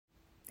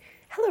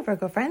Hello,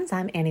 Virgo friends.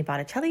 I'm Annie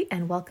Botticelli,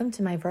 and welcome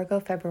to my Virgo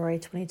February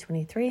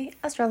 2023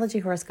 astrology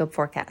horoscope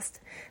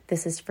forecast.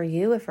 This is for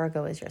you if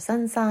Virgo is your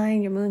sun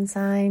sign, your moon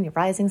sign, your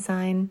rising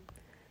sign,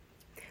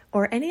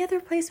 or any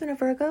other placement of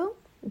Virgo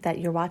that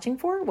you're watching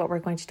for. What we're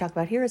going to talk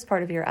about here is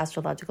part of your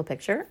astrological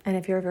picture. And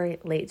if you're a very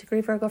late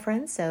degree Virgo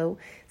friend, so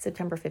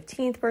September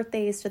 15th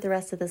birthdays to the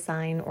rest of the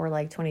sign, or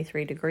like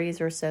 23 degrees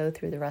or so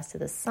through the rest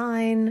of the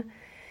sign,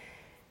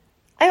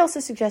 I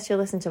also suggest you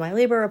listen to my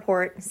Libra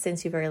report,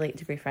 since you very late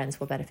degree friends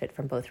will benefit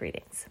from both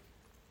readings.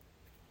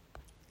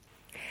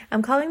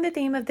 I'm calling the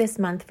theme of this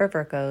month for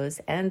Virgos,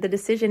 and the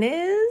decision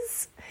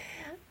is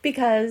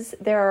because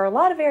there are a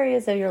lot of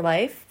areas of your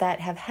life that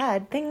have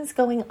had things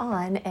going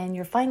on, and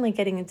you're finally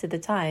getting into the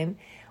time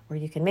where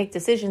you can make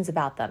decisions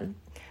about them.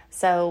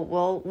 So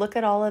we'll look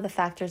at all of the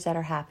factors that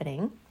are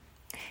happening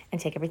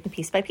and take everything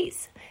piece by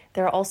piece.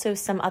 There are also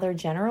some other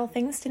general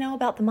things to know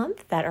about the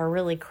month that are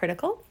really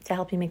critical to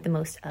help you make the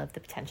most of the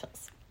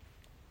potentials.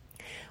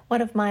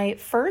 One of my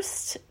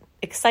first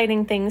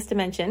exciting things to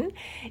mention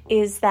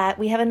is that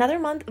we have another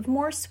month of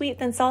more sweet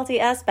than salty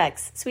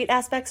aspects. Sweet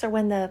aspects are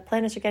when the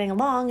planets are getting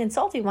along, and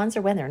salty ones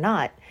are when they're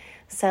not.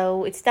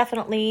 So it's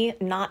definitely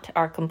not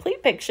our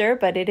complete picture,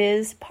 but it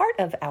is part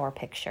of our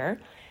picture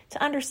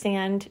to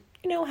understand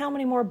how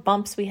many more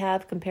bumps we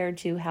have compared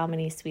to how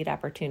many sweet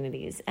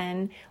opportunities.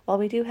 And while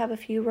we do have a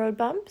few road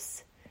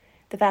bumps,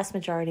 the vast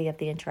majority of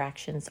the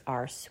interactions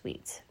are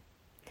sweet.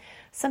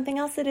 Something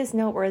else that is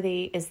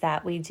noteworthy is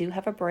that we do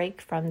have a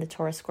break from the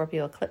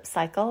Taurus-Scorpio eclipse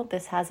cycle.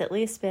 This has at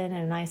least been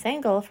a nice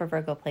angle for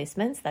Virgo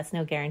placements. That's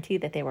no guarantee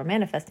that they were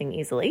manifesting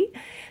easily.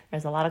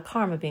 There's a lot of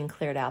karma being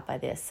cleared out by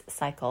this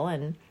cycle,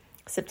 and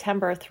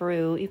September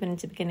through even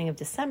into the beginning of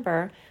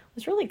December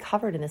was really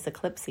covered in this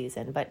eclipse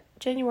season. But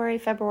January,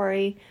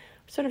 February,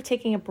 sort of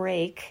taking a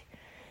break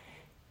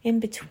in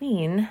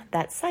between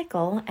that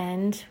cycle,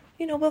 and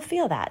we'll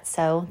feel that.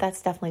 So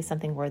that's definitely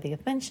something worthy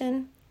of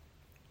mention.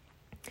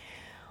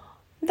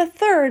 The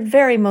third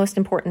very most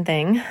important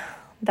thing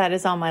that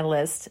is on my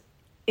list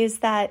is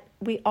that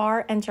we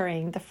are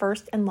entering the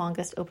first and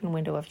longest open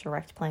window of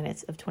direct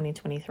planets of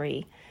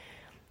 2023.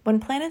 When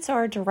planets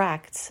are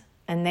direct,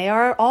 and they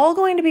are all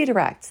going to be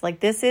direct,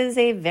 like this is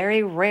a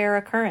very rare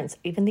occurrence.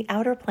 Even the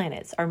outer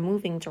planets are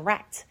moving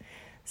direct.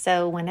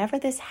 So whenever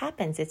this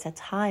happens, it's a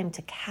time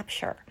to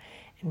capture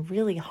and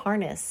really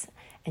harness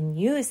and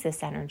use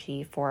this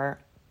energy for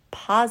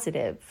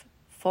positive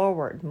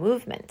forward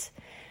movement,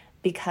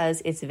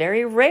 because it's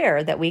very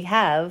rare that we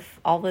have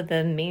all of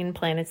the main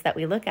planets that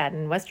we look at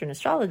in Western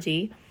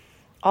astrology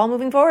all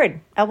moving forward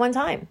at one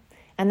time.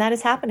 And that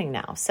is happening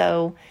now.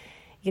 So,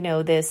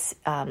 this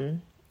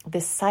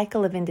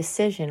cycle of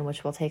indecision,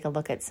 which we'll take a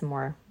look at some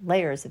more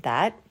layers of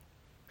that,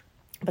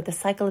 but the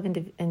cycle of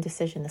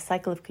indecision, the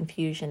cycle of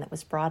confusion that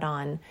was brought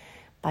on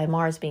by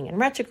Mars being in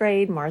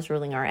retrograde, Mars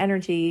ruling our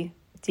energy,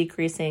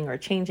 decreasing or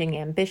changing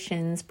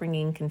ambitions,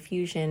 bringing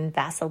confusion,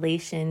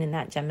 vacillation in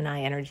that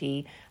Gemini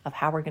energy of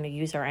how we're going to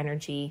use our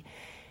energy.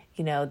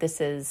 This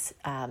is,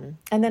 and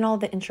then all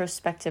the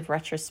introspective,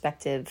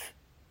 retrospective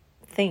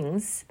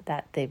things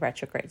that the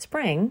retrogrades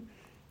bring,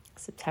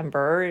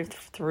 September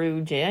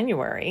through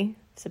January,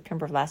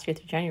 September of last year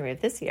through January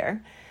of this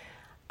year.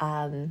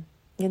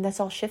 And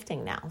that's all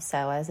shifting now.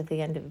 So as of the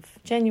end of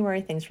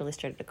January, things really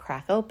started to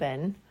crack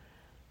open.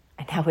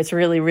 And now it's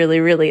really,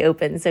 really, really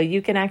open. So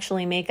you can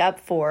actually make up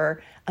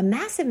for a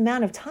massive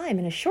amount of time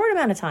in a short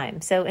amount of time.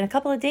 So in a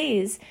couple of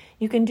days,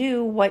 you can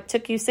do what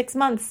took you 6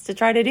 months to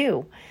try to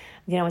do.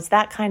 It's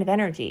that kind of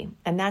energy.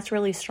 And that's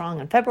really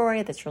strong in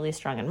February. That's really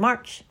strong in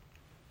March.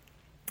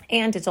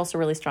 And it's also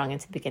really strong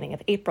into the beginning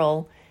of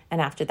April. And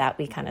after that,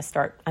 we kind of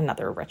start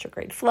another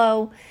retrograde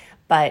flow.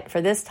 But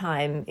for this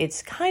time,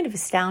 it's kind of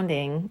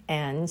astounding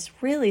and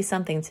really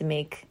something to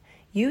make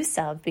use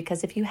of,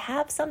 because if you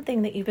have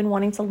something that you've been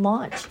wanting to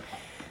launch,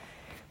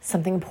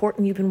 something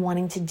important you've been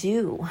wanting to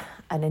do,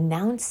 an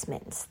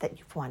announcement that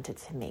you've wanted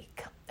to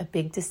make, a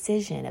big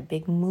decision, a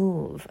big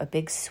move, a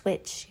big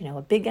switch,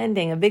 a big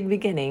ending, a big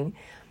beginning,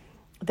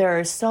 there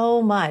is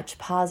so much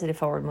positive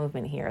forward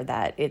movement here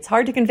that it's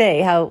hard to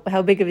convey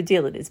how big of a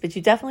deal it is, but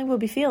you definitely will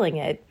be feeling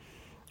it.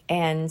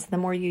 And the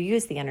more you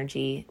use the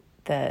energy,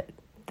 the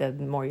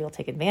more you'll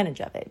take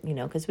advantage of it,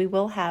 because we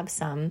will have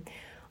some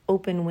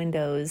open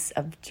windows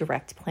of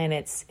direct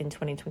planets in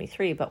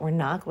 2023, but we're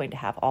not going to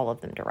have all of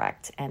them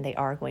direct, and they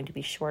are going to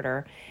be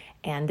shorter.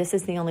 And this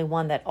is the only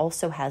one that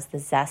also has the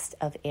zest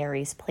of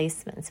Aries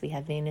placements. We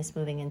have Venus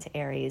moving into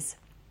Aries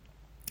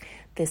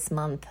this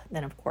month.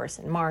 Then, of course,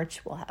 in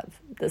March, we'll have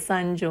the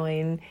Sun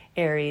join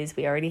Aries.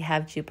 We already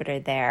have Jupiter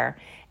there,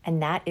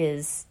 and that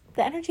is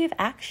the energy of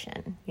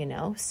action,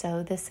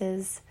 So this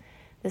is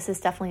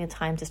definitely a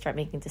time to start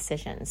making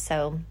decisions.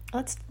 So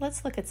let's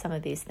look at some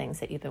of these things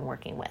that you've been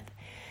working with.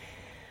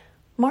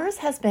 Mars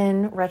has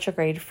been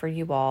retrograde for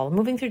you all,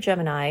 moving through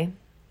Gemini,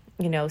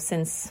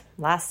 since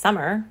last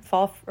summer,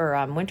 fall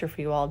or winter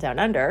for you all down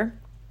under.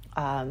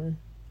 And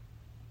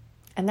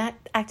that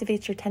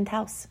activates your 10th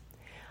house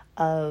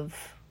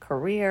of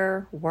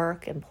career,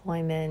 work,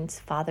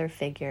 employment, father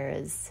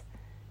figures,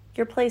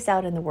 your place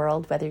out in the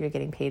world, whether you're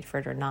getting paid for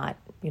it or not,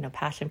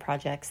 passion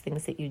projects,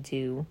 things that you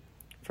do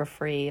for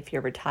free, if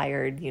you're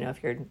retired,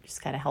 if you're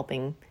just kind of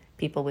helping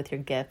people with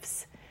your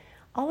gifts,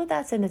 all of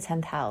that's in the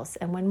 10th house.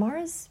 And when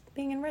Mars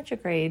being in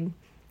retrograde,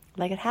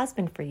 like it has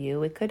been for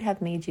you, it could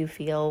have made you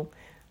feel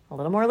a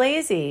little more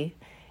lazy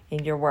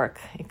in your work.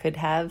 It could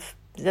have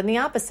done the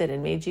opposite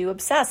and made you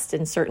obsessed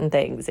in certain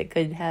things. It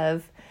could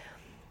have,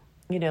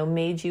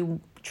 made you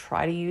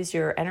try to use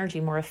your energy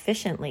more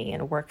efficiently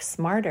and work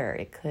smarter.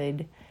 It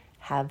could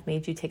have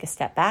made you take a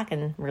step back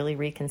and really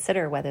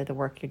reconsider whether the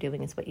work you're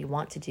doing is what you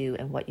want to do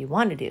and what you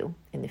want to do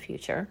in the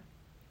future.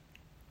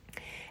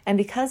 And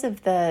because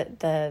of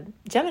the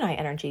Gemini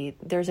energy,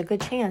 there's a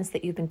good chance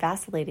that you've been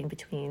vacillating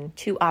between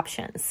two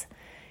options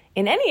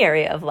in any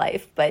area of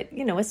life, but,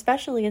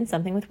 especially in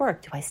something with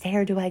work. Do I stay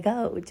or do I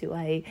go? Do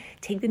I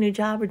take the new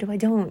job or do I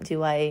don't?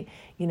 Do I,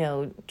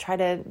 try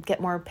to get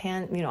more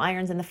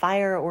irons in the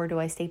fire, or do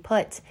I stay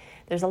put?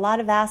 There's a lot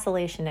of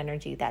vacillation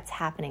energy that's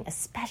happening,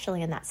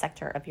 especially in that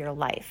sector of your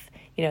life.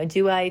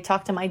 Do I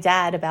talk to my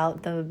dad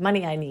about the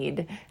money I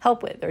need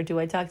help with, or do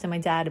I talk to my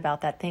dad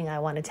about that thing I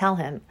want to tell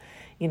him?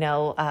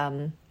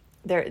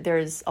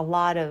 There's a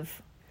lot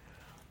of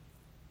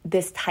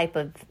this type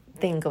of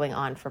thing going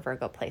on for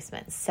Virgo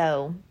placements.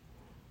 So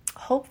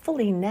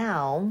hopefully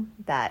now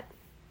that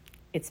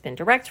it's been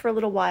direct for a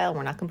little while,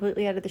 we're not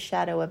completely out of the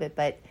shadow of it,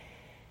 but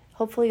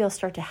hopefully you'll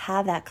start to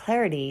have that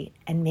clarity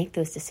and make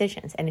those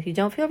decisions. And if you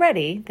don't feel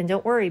ready, then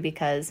don't worry,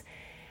 because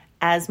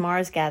as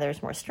Mars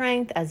gathers more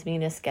strength, as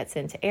Venus gets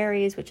into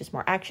Aries, which is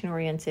more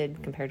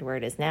action-oriented compared to where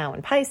it is now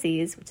in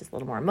Pisces, which is a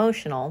little more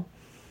emotional,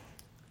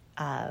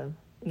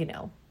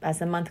 as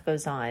the month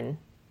goes on,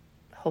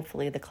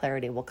 hopefully the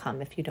clarity will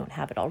come if you don't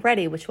have it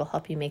already, which will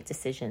help you make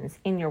decisions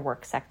in your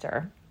work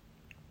sector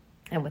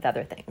and with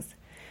other things.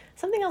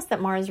 Something else that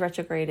Mars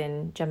retrograde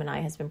in Gemini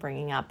has been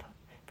bringing up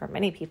for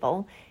many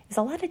people is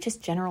a lot of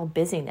just general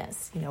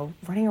busyness,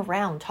 running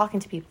around, talking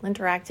to people,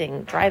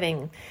 interacting,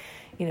 driving,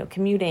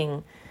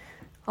 commuting,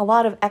 a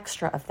lot of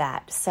extra of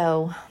that.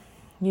 So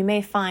you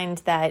may find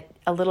that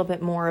a little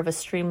bit more of a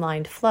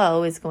streamlined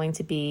flow is going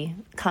to be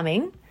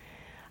coming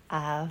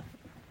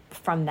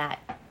from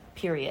that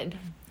period,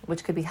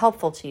 which could be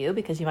helpful to you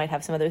because you might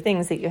have some other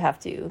things that you have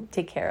to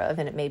take care of,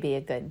 and it may be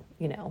a good,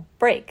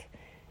 break.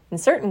 In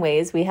certain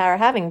ways, we are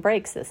having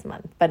breaks this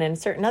month, but in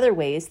certain other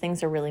ways,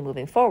 things are really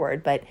moving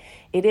forward. But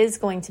it is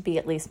going to be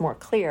at least more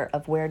clear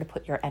of where to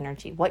put your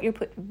energy. What you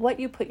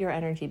put your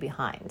energy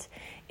behind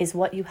is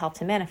what you help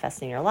to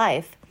manifest in your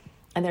life.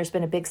 And there's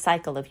been a big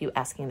cycle of you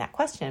asking that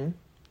question: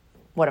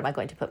 what am I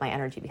going to put my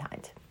energy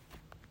behind?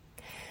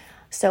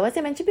 So as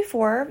I mentioned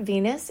before,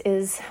 Venus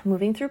is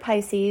moving through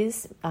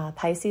Pisces.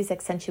 Pisces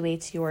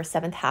accentuates your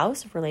 7th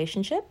house of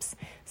relationships.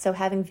 So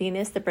having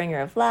Venus, the bringer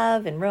of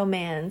love and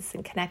romance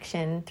and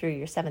connection, through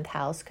your 7th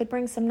house could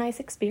bring some nice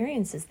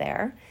experiences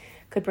there.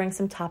 Could bring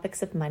some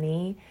topics of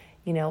money,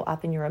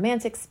 up in your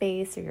romantic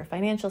space or your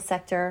financial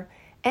sector,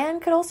 and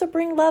could also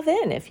bring love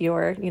in if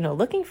you're,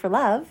 looking for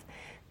love.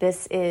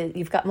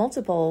 You've got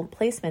multiple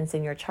placements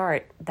in your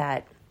chart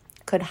that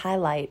could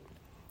highlight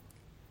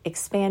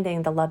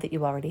expanding the love that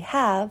you already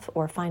have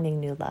or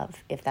finding new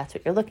love if that's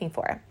what you're looking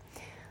for.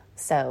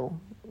 So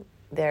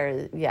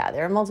there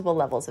are multiple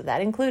levels of that,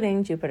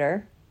 including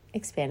Jupiter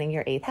expanding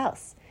your 8th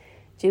house.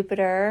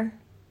 Jupiter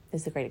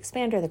is the great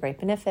expander, the great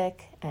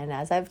benefic. And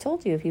as I've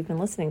told you, if you've been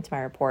listening to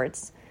my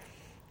reports,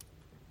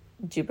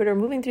 Jupiter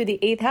moving through the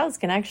 8th house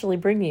can actually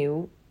bring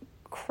you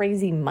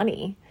crazy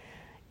money.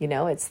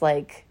 It's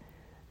like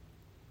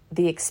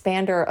the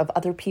expander of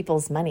other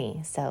people's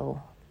money.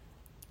 So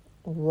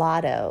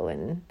lotto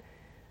and,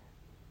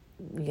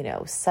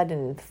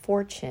 sudden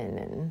fortune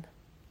and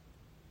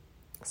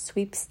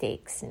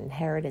sweepstakes,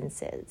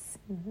 inheritances,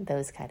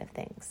 those kind of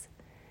things.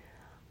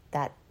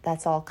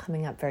 That's all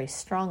coming up very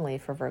strongly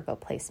for Virgo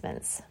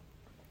placements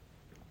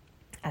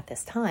at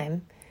this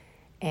time.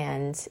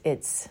 And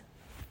it's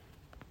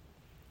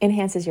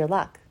enhances your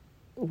luck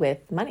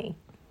with money.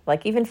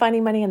 Like even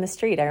finding money in the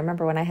street. I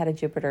remember when I had a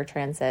Jupiter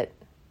transit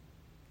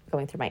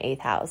going through my 8th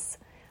house,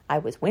 I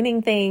was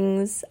winning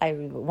things.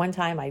 One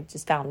time I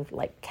just found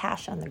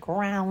cash on the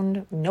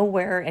ground,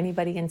 nowhere,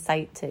 anybody in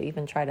sight to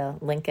even try to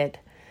link it.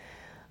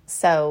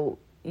 So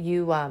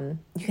you can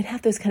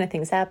have those kind of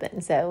things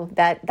happen. So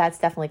that's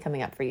definitely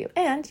coming up for you.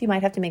 And you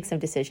might have to make some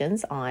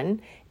decisions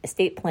on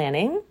estate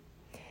planning,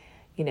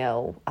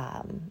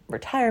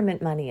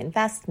 retirement money,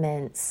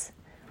 investments,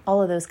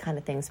 all of those kind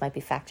of things might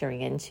be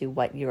factoring into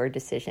what your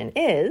decision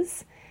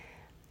is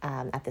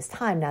at this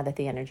time, now that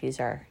the energies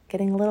are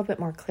getting a little bit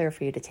more clear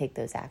for you to take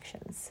those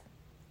actions.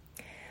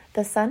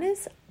 The sun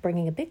is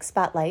bringing a big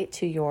spotlight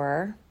to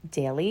your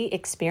daily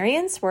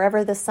experience.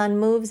 Wherever the sun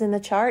moves in the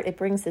chart, it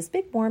brings this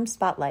big warm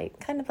spotlight,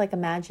 kind of like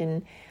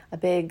imagine a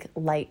big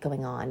light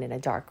going on in a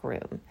dark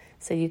room.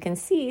 So you can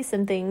see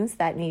some things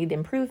that need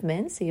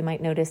improvement. So you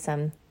might notice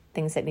some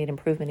things that need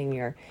improvement in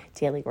your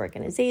daily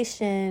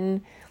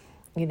organization,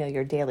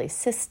 your daily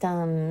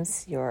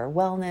systems, your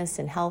wellness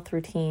and health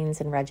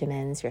routines and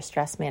regimens, your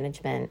stress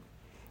management.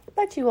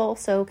 But you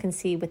also can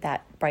see with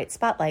that bright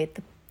spotlight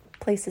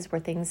places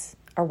where things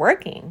are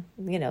working,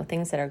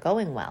 things that are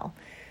going well.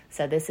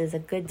 So this is a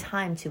good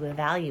time to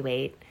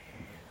evaluate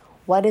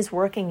what is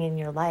working in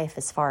your life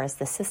as far as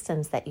the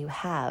systems that you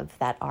have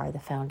that are the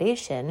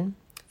foundation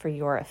for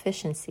your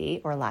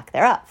efficiency or lack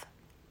thereof.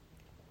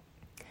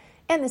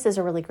 And this is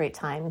a really great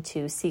time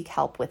to seek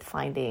help with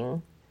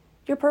finding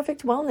your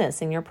perfect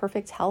wellness and your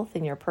perfect health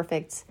and your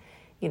perfect,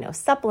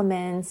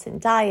 supplements and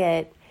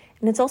diet.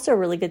 And it's also a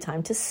really good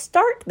time to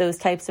start those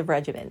types of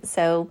regimens.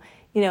 So,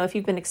 if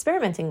you've been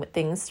experimenting with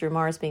things through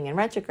Mars being in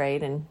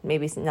retrograde and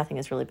maybe nothing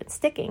has really been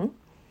sticking,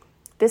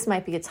 this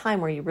might be a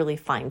time where you really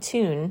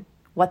fine-tune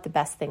what the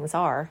best things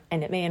are.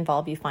 And it may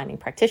involve you finding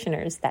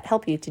practitioners that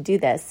help you to do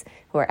this,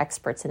 who are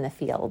experts in the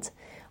field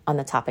on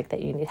the topic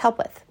that you need help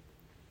with.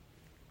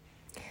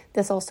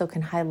 This also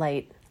can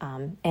highlight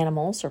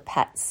animals or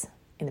pets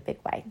in a big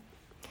way.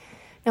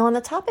 Now, on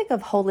the topic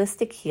of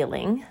holistic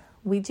healing,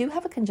 we do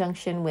have a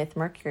conjunction with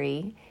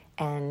Mercury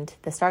and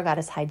the star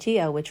goddess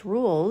Hygeia, which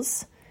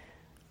rules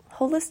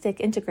holistic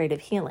integrative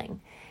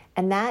healing.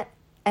 And that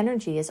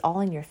energy is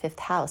all in your fifth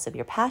house of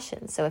your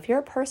passion. So if you're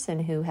a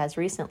person who has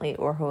recently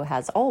or who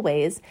has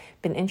always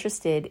been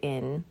interested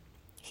in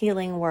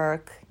healing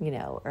work,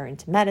 or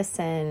into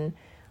medicine,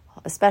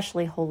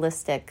 especially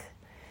holistic,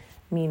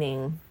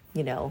 meaning,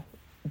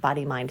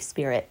 body, mind,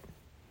 spirit,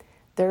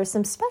 there is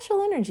some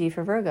special energy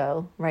for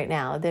Virgo right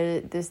now.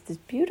 There's this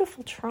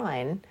beautiful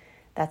trine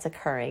that's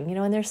occurring,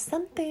 and there's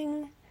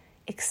something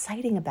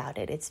exciting about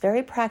it. It's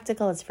very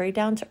practical. It's very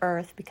down to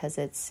earth because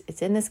it's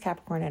in this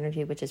Capricorn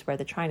energy, which is where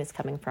the trine is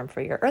coming from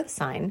for your earth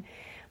sign,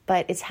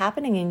 but it's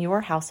happening in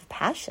your house of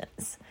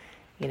passions,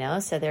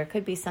 so there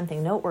could be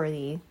something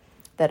noteworthy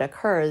that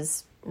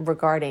occurs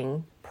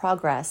regarding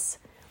progress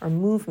or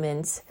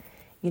movement,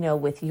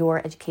 with your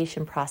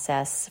education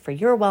process for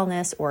your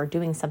wellness or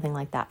doing something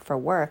like that for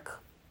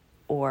work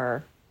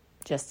or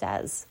just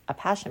as a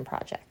passion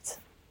project.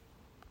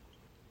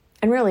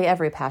 And really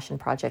every passion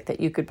project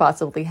that you could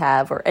possibly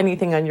have, or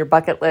anything on your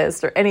bucket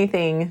list or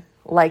anything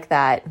like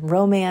that,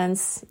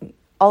 romance,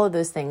 all of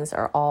those things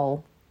are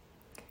all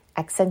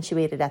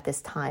accentuated at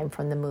this time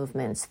from the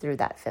movements through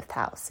that fifth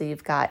house. So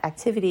you've got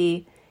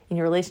activity in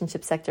your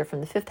relationship sector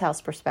from the fifth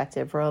house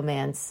perspective,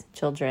 romance,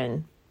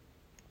 children,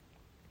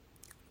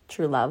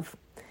 true love.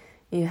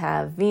 You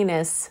have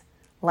Venus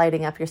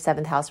lighting up your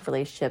seventh house of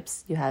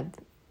relationships. You have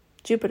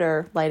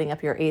Jupiter lighting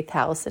up your eighth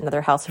house,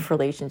 another house of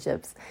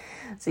relationships.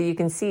 So you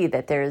can see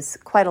that there's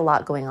quite a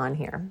lot going on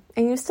here.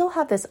 And you still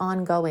have this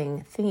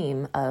ongoing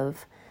theme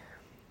of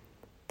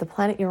the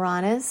planet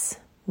Uranus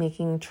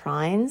making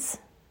trines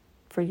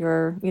for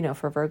your,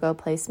 for Virgo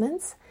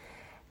placements,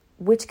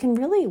 which can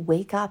really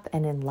wake up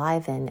and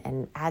enliven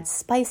and add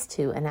spice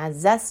to and add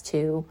zest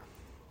to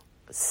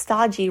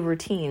stodgy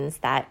routines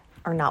that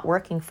are not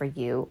working for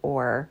you,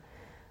 or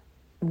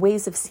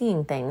ways of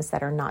seeing things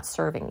that are not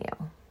serving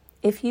you.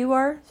 If you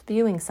are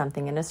viewing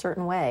something in a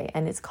certain way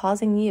and it's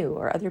causing you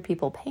or other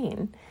people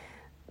pain,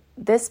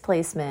 this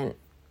placement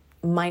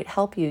might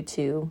help you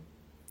to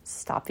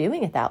stop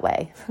viewing it that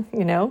way.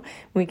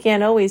 We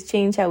can't always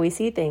change how we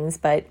see things,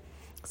 but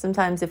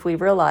sometimes if we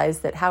realize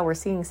that how we're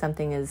seeing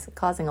something is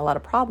causing a lot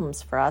of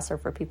problems for us or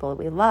for people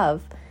that we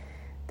love,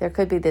 there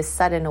could be this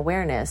sudden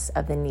awareness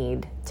of the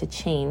need to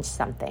change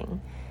something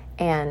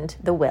and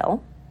the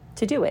will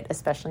to do it,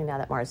 especially now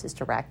that Mars is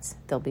direct.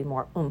 There'll be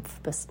more oomph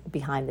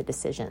behind the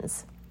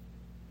decisions.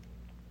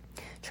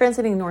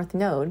 Transiting North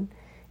Node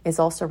is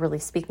also really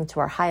speaking to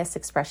our highest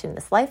expression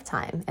this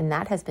lifetime, and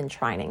that has been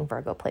trining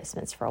Virgo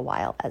placements for a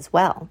while as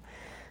well.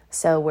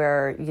 So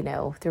we're,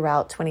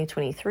 throughout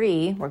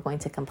 2023, we're going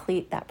to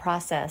complete that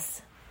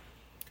process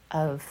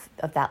of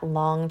that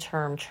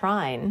long-term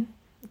trine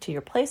to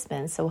your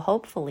placements. So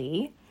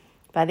hopefully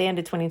by the end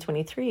of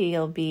 2023,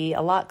 you'll be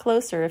a lot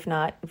closer, if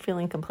not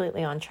feeling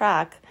completely on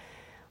track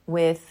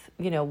with,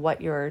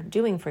 what you're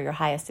doing for your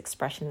highest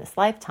expression this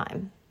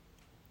lifetime.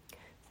 So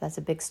that's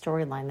a big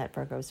storyline that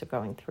Virgos are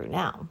going through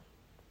now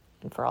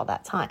and for all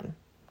that time.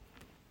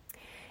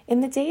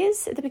 In the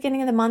days at the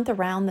beginning of the month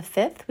around the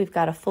 5th, we've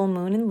got a full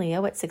moon in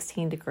Leo at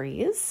 16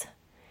 degrees.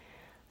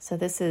 So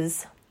this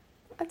is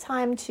a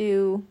time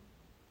to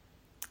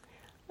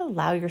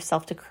allow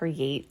yourself to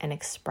create and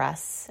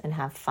express and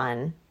have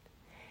fun.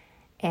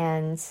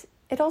 And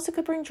it also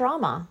could bring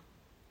drama,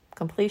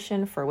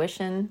 completion,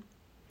 fruition,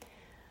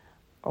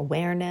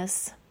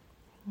 awareness.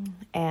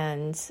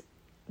 And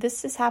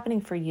this is happening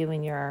for you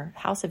in your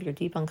house of your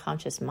deep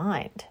unconscious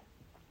mind.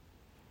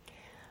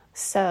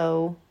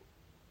 So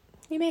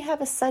you may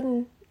have a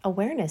sudden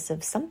awareness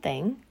of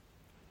something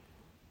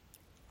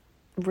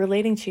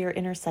relating to your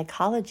inner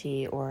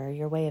psychology or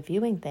your way of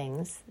viewing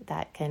things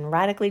that can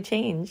radically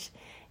change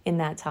in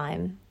that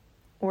time.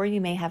 Or you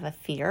may have a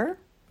fear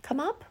come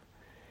up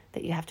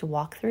that you have to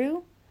walk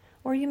through,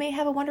 or you may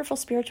have a wonderful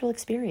spiritual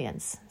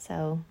experience.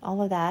 So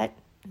all of that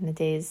in the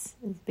days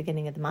at the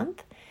beginning of the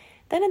month.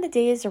 Then in the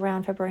days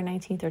around February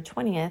 19th or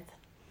 20th,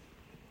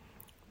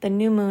 the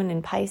new moon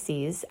in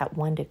Pisces at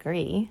 1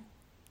 degree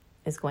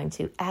is going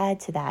to add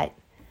to that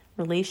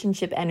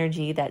relationship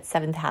energy, that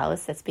seventh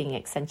house that's being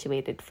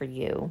accentuated for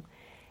you.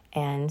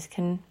 and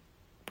can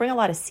bring a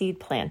lot of seed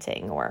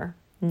planting or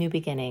new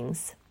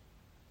beginnings,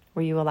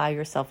 where you allow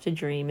yourself to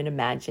dream and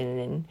imagine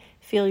and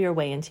feel your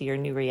way into your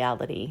new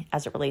reality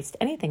as it relates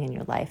to anything in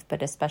your life,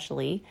 but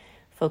especially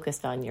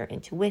focused on your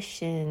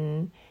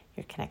intuition,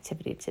 your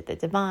connectivity to the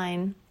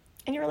divine,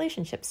 and your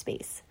relationship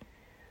space.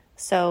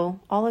 So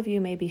all of you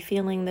may be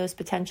feeling those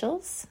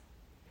potentials,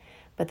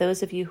 but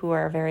those of you who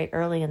are very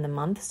early in the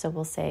month, so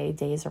we'll say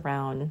days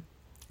around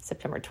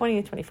September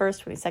 20th,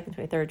 21st, 22nd,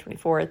 23rd,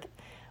 24th,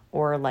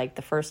 or like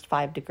the first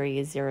 5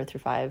 degrees, 0 through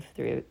 5,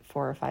 3,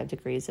 4, or 5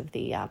 degrees of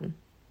the,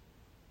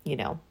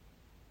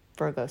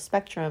 Virgo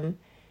spectrum,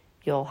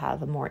 you'll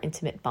have a more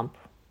intimate bump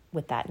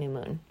with that new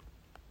moon.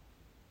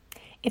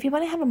 If you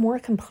want to have a more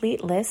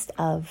complete list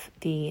of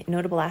the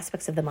notable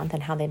aspects of the month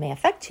and how they may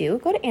affect you,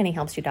 go to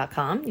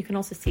AnnieHelpsYou.com. You can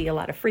also see a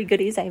lot of free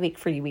goodies I make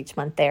for you each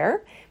month there.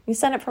 When you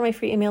sign up for my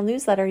free email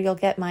newsletter, you'll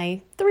get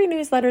my 3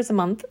 newsletters a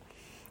month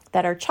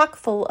that are chock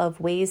full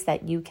of ways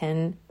that you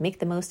can make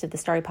the most of the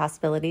starry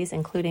possibilities,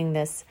 including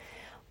this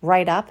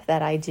write-up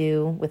that I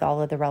do with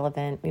all of the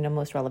relevant,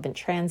 most relevant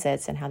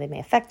transits and how they may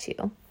affect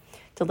you,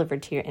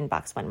 delivered to your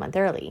inbox 1 month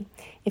early.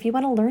 If you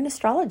want to learn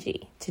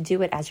astrology, to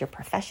do it as your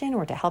profession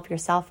or to help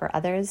yourself or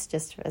others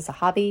just as a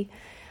hobby,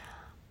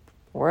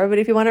 but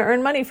if you want to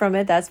earn money from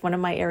it, that's one of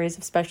my areas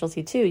of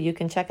specialty too. You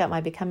can check out my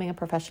Becoming a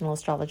Professional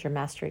Astrologer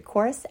Mastery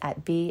course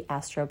at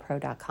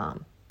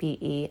beastropro.com,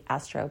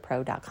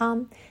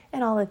 beastropro.com,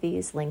 and all of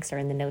these links are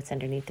in the notes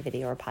underneath the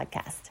video or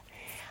podcast.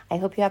 I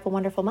hope you have a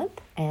wonderful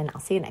month, and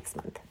I'll see you next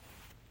month.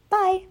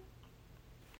 Bye.